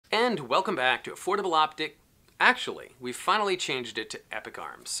And welcome back to Affordable Optic. Actually, we finally changed it to Epic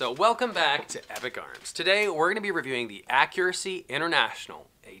Arms. So welcome back to Epic Arms. Today we're going to be reviewing the Accuracy International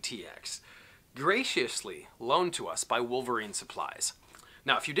ATX, graciously loaned to us by Wolverine Supplies.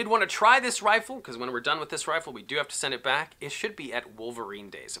 Now, if you did want to try this rifle, because when we're done with this rifle, we do have to send it back, it should be at Wolverine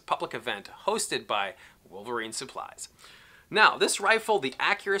Days, a public event hosted by Wolverine Supplies. Now, this rifle, the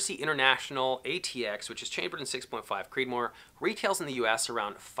Accuracy International ATX, which is chambered in 6.5 Creedmoor, retails in the US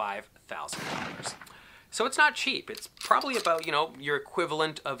around $5,000. So it's not cheap. It's probably about, your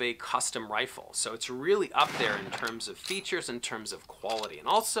equivalent of a custom rifle. So it's really up there in terms of features, in terms of quality, and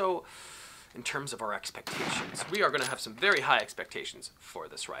also in terms of our expectations. We are going to have some very high expectations for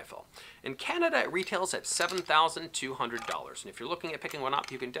this rifle. In Canada, it retails at $7,200. And if you're looking at picking one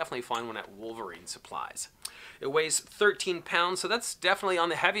up, you can definitely find one at Wolverine Supplies. It weighs 13 pounds, so that's definitely on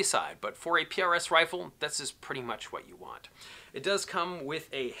the heavy side. But for a PRS rifle, this is pretty much what you want. It does come with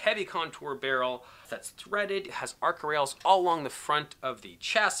a heavy contour barrel that's threaded. It has ARCA rails all along the front of the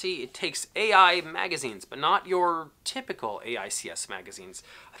chassis. It takes AI magazines, but not your typical AICS magazines.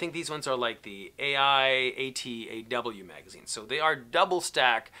 I think these ones are like the AI ATAW magazines. So they are double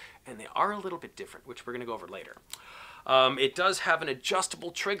stack, and they are a little bit different, which we're going to go over later. It does have an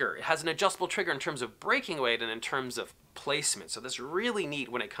adjustable trigger. It has an adjustable trigger in terms of breaking weight and in terms of placement. So that's really neat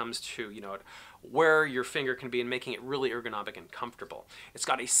when it comes to, where your finger can be and making it really ergonomic and comfortable. It's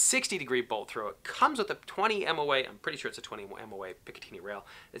got a 60-degree bolt throw. It comes with a 20 MOA, I'm pretty sure it's a 20 MOA picatinny rail.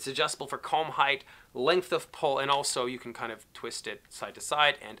 It's adjustable for comb height, length of pull, and also you can kind of twist it side to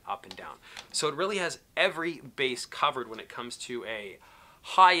side and up and down. So it really has every base covered when it comes to a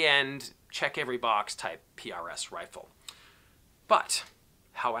high-end, check every box type PRS rifle. But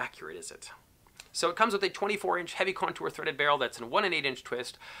how accurate is it? So it comes with a 24-inch heavy contour threaded barrel that's in a 1 1/8-inch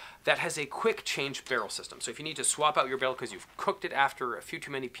twist that has a quick change barrel system. So if you need to swap out your barrel because you've cooked it after a few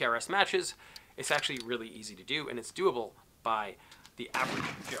too many PRS matches, it's actually really easy to do, and it's doable by the average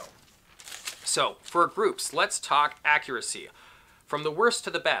Joe. So for groups, let's talk accuracy. From the worst to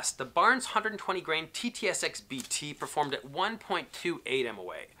the best, the Barnes 120 grain TTSX BT performed at 1.28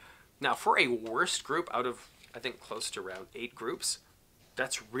 MOA. Now for a worst group out of, I think, close to around 8 groups,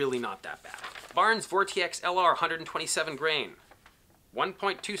 that's really not that bad. Barnes Vortex LR 127 grain,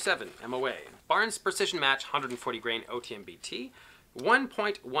 1.27 MOA. Barnes Precision Match 140 grain OTM BT,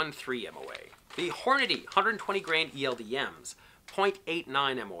 1.13 MOA. The Hornady 120 grain ELDMs,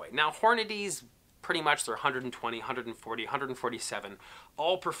 0.89 MOA. Now Hornady's pretty much they're 120, 140, 147,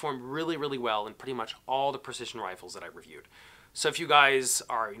 all perform really, really well in pretty much all the precision rifles that I reviewed. So if you guys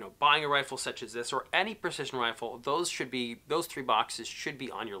are, buying a rifle such as this or any precision rifle, those 3 boxes should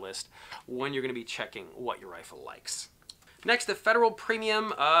be on your list when you're going to be checking what your rifle likes. Next, the Federal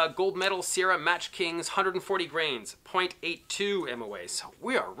Premium Gold Medal Sierra Match Kings 140 grains, 0.82 MOA. So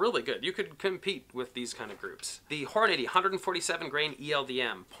we are really good. You could compete with these kind of groups. The Hornady 147 grain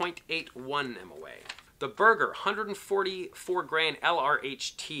ELDM, 0.81 MOA. The Berger 144 grain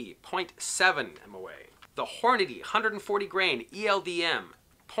LRHT, 0.7 MOA. The Hornady 140 grain ELDM,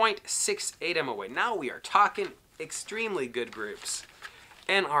 0.68 MOA. Now we are talking extremely good groups.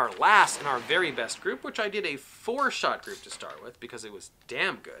 And our last and our very best group, which I did a 4-shot group to start with because it was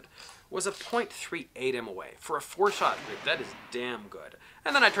damn good, was a 0.38 MOA. For a 4-shot group, that is damn good.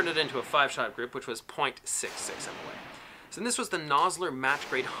 And then I turned it into a 5-shot group, which was 0.66 MOA. So this was the Nosler Match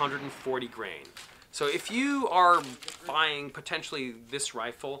Grade 140 grain. So if you are buying potentially this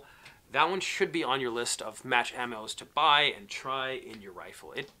rifle, that one should be on your list of match ammos to buy and try in your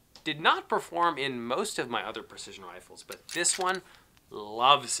rifle. It did not perform in most of my other precision rifles, but this one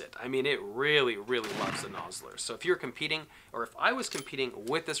loves it. I mean, it really, really loves the Nosler. So if you're competing, or if I was competing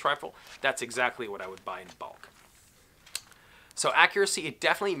with this rifle, that's exactly what I would buy in bulk. So accuracy, it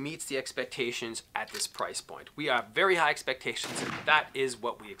definitely meets the expectations at this price point. We have very high expectations, and that is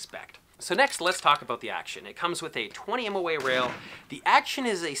what we expect. So next, let's talk about the action. It comes with a 20 MOA rail. The action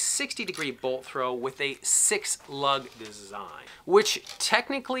is a 60-degree bolt throw with a 6-lug design, which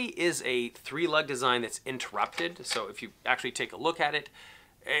technically is a 3-lug design that's interrupted. So if you actually take a look at it,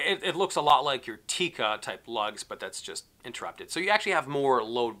 it looks a lot like your Tika type lugs, but that's just interrupted. So you actually have more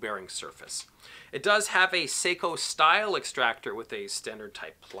load-bearing surface. It does have a Seiko style extractor with a standard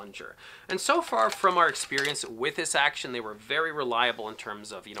type plunger. And so far from our experience with this action, they were very reliable in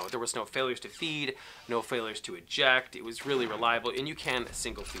terms of, there was no failures to feed, no failures to eject. It was really reliable, and you can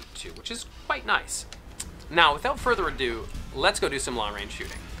single feed too, which is quite nice. Now, without further ado, let's go do some long range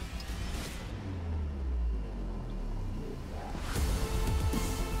shooting.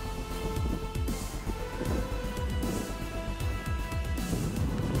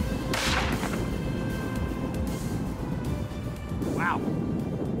 Wow.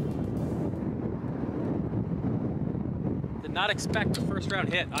 did not expect the first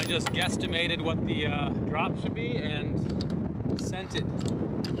round hit. I just guesstimated what the drop should be and sent it.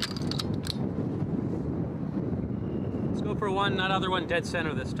 Let's go for one, not other one, dead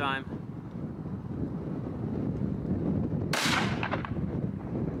center this time.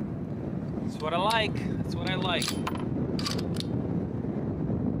 That's what I like. That's what I like.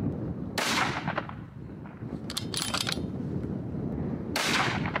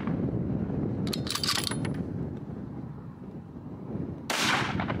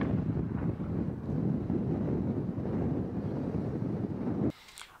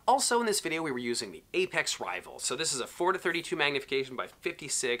 Also in this video we were using the Apex Rival. So this is a 4:32 magnification by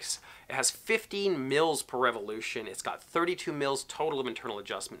 56. It has 15 mils per revolution. It's got 32 mils total of internal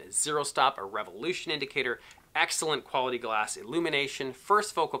adjustment. It's zero stop, a revolution indicator, excellent quality glass, illumination,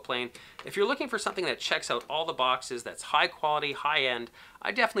 first focal plane. If you're looking for something that checks out all the boxes, that's high quality, high end,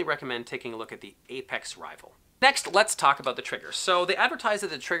 I definitely recommend taking a look at the Apex Rival. Next, let's talk about the trigger. So they advertise that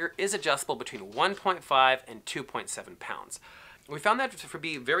the trigger is adjustable between 1.5 and 2.7 pounds. We found that to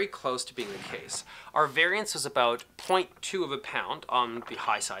be very close to being the case. Our variance was about 0.2 of a pound on the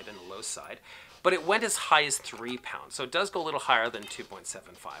high side and the low side, but it went as high as 3 pounds. So it does go a little higher than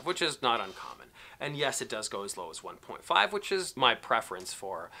 2.75, which is not uncommon. And yes, it does go as low as 1.5, which is my preference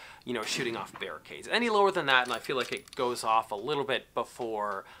for, shooting off barricades. Any lower than that, and I feel like it goes off a little bit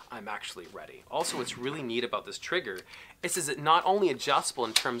before I'm actually ready. Also, what's really neat about this trigger is it not only adjustable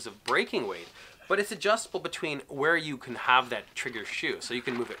in terms of breaking weight, but it's adjustable between where you can have that trigger shoe. So you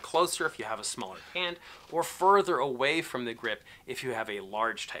can move it closer if you have a smaller hand, or further away from the grip if you have a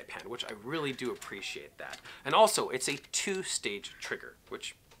large type hand, which I really do appreciate that. And also, it's a 2-stage trigger,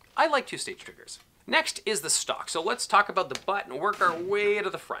 which I like 2-stage triggers. Next is the stock. So let's talk about the butt and work our way to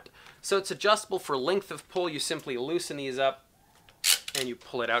the front. So it's adjustable for length of pull. You simply loosen these up and you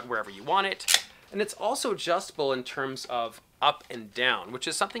pull it out wherever you want it. And it's also adjustable in terms of up and down, which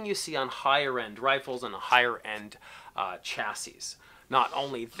is something you see on higher end rifles and higher end chassis. Not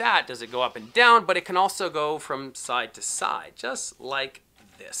only that does it go up and down, but it can also go from side to side, just like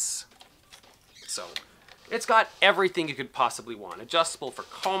this. So it's got everything you could possibly want. Adjustable for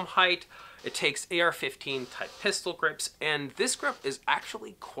comb height. It takes AR-15 type pistol grips, and this grip is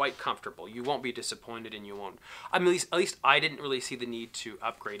actually quite comfortable. You won't be disappointed, and you won't. I mean, at least I didn't really see the need to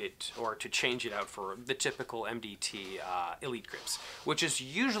upgrade it or to change it out for the typical MDT Elite grips, which is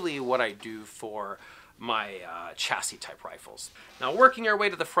usually what I do for my chassis type rifles. Now, working our way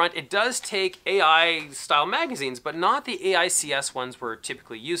to the front, it does take AI style magazines, but not the AICS ones we're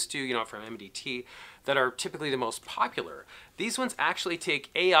typically used to, from MDT, that are typically the most popular. These ones actually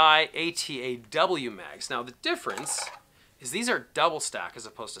take AI ATAW mags. Now the difference is these are double stack as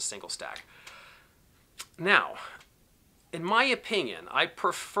opposed to single stack. Now, in my opinion, I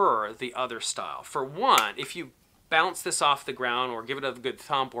prefer the other style. For one, if you bounce this off the ground or give it a good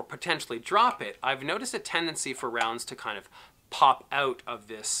thump or potentially drop it, I've noticed a tendency for rounds to kind of pop out of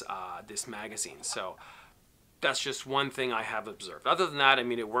this, this magazine. So that's just one thing I have observed. Other than that, I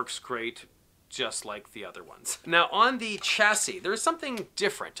mean, it works great, just like the other ones. Now on the chassis, there's something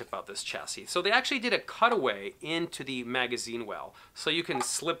different about this chassis. So they actually did a cutaway into the magazine well. So you can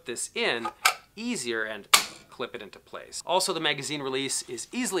slip this in easier and clip it into place. Also, the magazine release is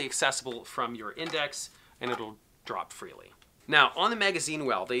easily accessible from your index and it'll drop freely. Now, on the magazine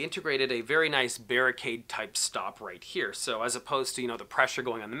well, they integrated a very nice barricade type stop right here. So as opposed to, the pressure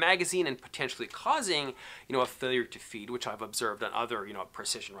going on the magazine and potentially causing, a failure to feed, which I've observed on other,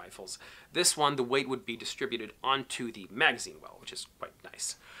 precision rifles, this one, the weight would be distributed onto the magazine well, which is quite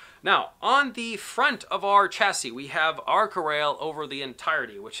nice. Now, on the front of our chassis, we have ARCA rail over the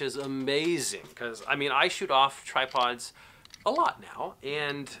entirety, which is amazing because, I mean, I shoot off tripods a lot now,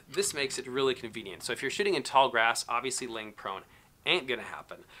 and this makes it really convenient. So if you're shooting in tall grass, obviously laying prone ain't gonna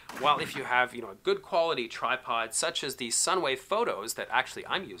happen. While if you have, a good quality tripod, such as the Sunwayfotos that actually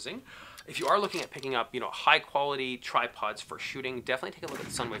I'm using, if you are looking at picking up, high quality tripods for shooting, definitely take a look at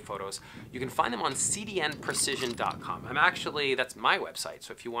the Sunwayfotos. You can find them on cdnprecision.com. That's my website.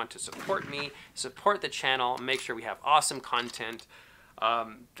 So if you want to support me, support the channel, make sure we have awesome content,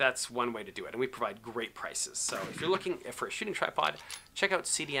 that's one way to do it, and we provide great prices. So if you're looking for a shooting tripod, check out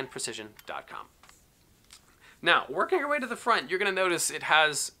cdnprecision.com. Now, working your way to the front, you're going to notice it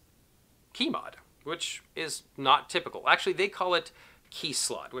has key mod, which is not typical. Actually, they call it key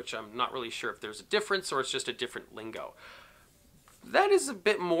slot, which I'm not really sure if there's a difference or it's just a different lingo. That is a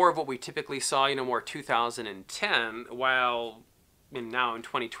bit more of what we typically saw, more 2010, while now in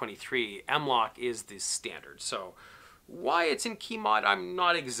 2023, M-LOK is the standard. So why it's in key mod, I'm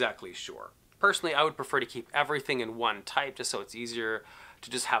not exactly sure. Personally, I would prefer to keep everything in one type just so it's easier to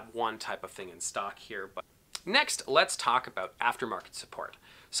just have one type of thing in stock here. But Next, let's talk about aftermarket support.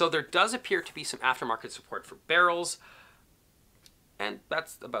 So there does appear to be some aftermarket support for barrels, and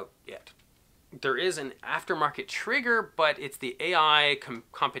that's about it. There is an aftermarket trigger, but it's the AI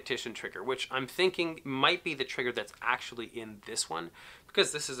competition trigger, which I'm thinking might be the trigger that's actually in this one,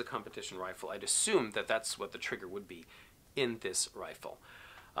 because this is a competition rifle. I'd assume that that's what the trigger would be in this rifle.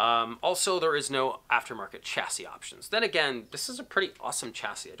 Also, there is no aftermarket chassis options. Then again, this is a pretty awesome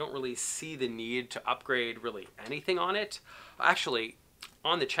chassis. I don't really see the need to upgrade really anything on it. Actually,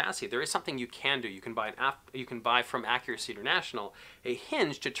 on the chassis, there is something you can do. You can buy from Accuracy International a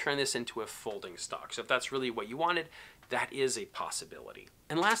hinge to turn this into a folding stock. So if that's really what you wanted, that is a possibility.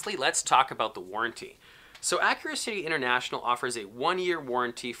 And lastly, let's talk about the warranty. So Accuracy International offers a 1-year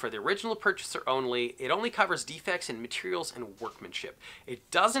warranty for the original purchaser only. It only covers defects in materials and workmanship. It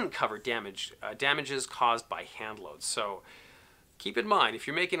doesn't cover damages caused by hand loads. So keep in mind, if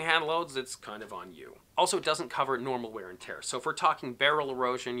you're making hand loads, it's kind of on you. Also, it doesn't cover normal wear and tear. So if we're talking barrel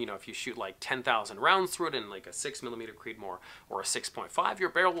erosion, you know, if you shoot like 10,000 rounds through it in like a 6mm Creedmoor or a 6.5, your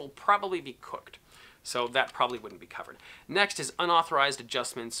barrel will probably be cooked. So that probably wouldn't be covered. Next is unauthorized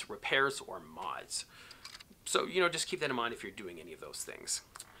adjustments, repairs, or mods. So, you know, just keep that in mind if you're doing any of those things.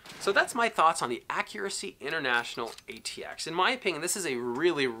 So that's my thoughts on the Accuracy International ATX. In my opinion, this is a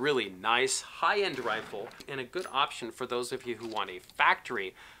really, really nice high-end rifle and a good option for those of you who want a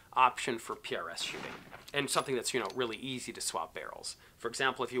factory option for PRS shooting and something that's, you know, really easy to swap barrels. For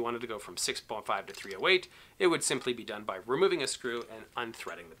example, if you wanted to go from 6.5 to 308, it would simply be done by removing a screw and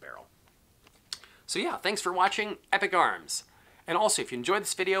unthreading the barrel. So yeah, thanks for watching Epic Arms. And also, if you enjoyed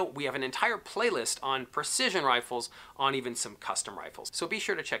this video, we have an entire playlist on precision rifles, on even some custom rifles. So be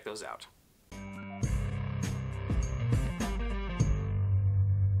sure to check those out.